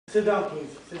Sit down, please.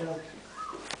 Sit down.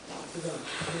 Sit down.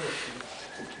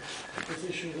 This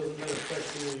issue doesn't really affect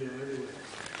you anyway.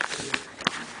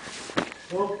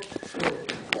 No?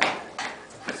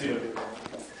 See you.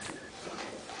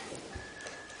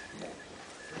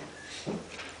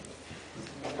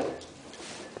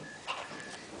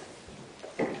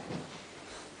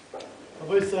 On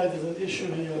both sides, there's an issue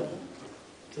here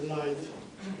tonight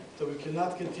that we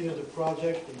cannot continue the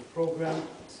project and the program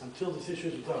until this issue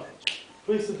is resolved.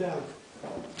 Please sit down.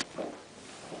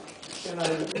 And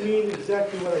I mean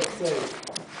exactly what I say.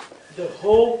 The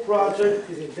whole project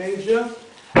is in danger,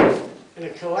 in a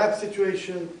collapse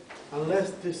situation,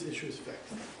 unless this issue is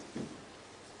fixed.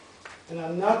 And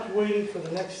I'm not waiting for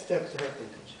the next step to happen.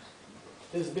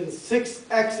 There's been 6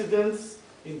 accidents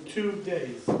in 2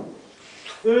 days.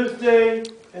 Thursday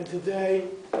and today,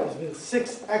 there's been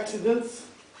 6 accidents.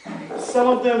 Some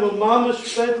of them were mamash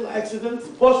fatal accidents,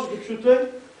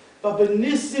 but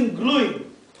benissim gluim,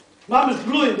 mamash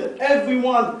gluim, that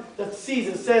everyone that sees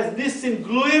it says nissim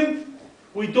gluim,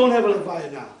 we don't have a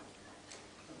levaya now.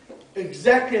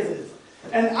 Exactly as it is.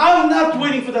 And I'm not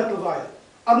waiting for that levaya.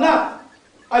 I'm not.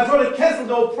 I'd rather cancel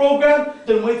the whole program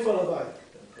than wait for a levaya.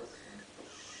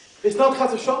 It's not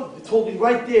chas v'shalom. It's holding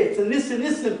right there. It's a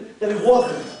nissim that it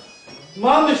wasn't.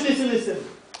 Mamish nissim.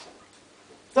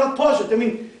 It's not poshut. I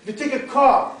mean, if you take a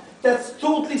car that's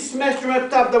totally smashed and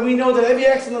wrapped up, that we know that every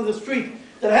accident on the street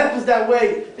that happens that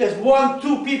way, there's 1,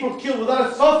 2 people killed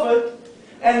without a suffer,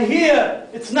 and here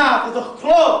it's not. It's a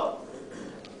chlor.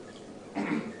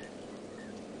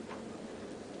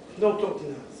 No talking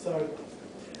now. Sorry.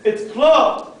 It's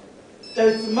chlor. That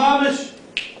it's mamish.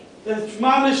 That it's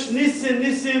mamish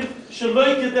nissim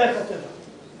shaloi kedechatena.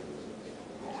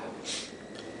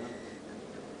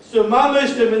 So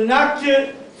mamish the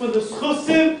menakir from the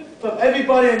schusim from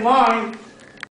everybody in mind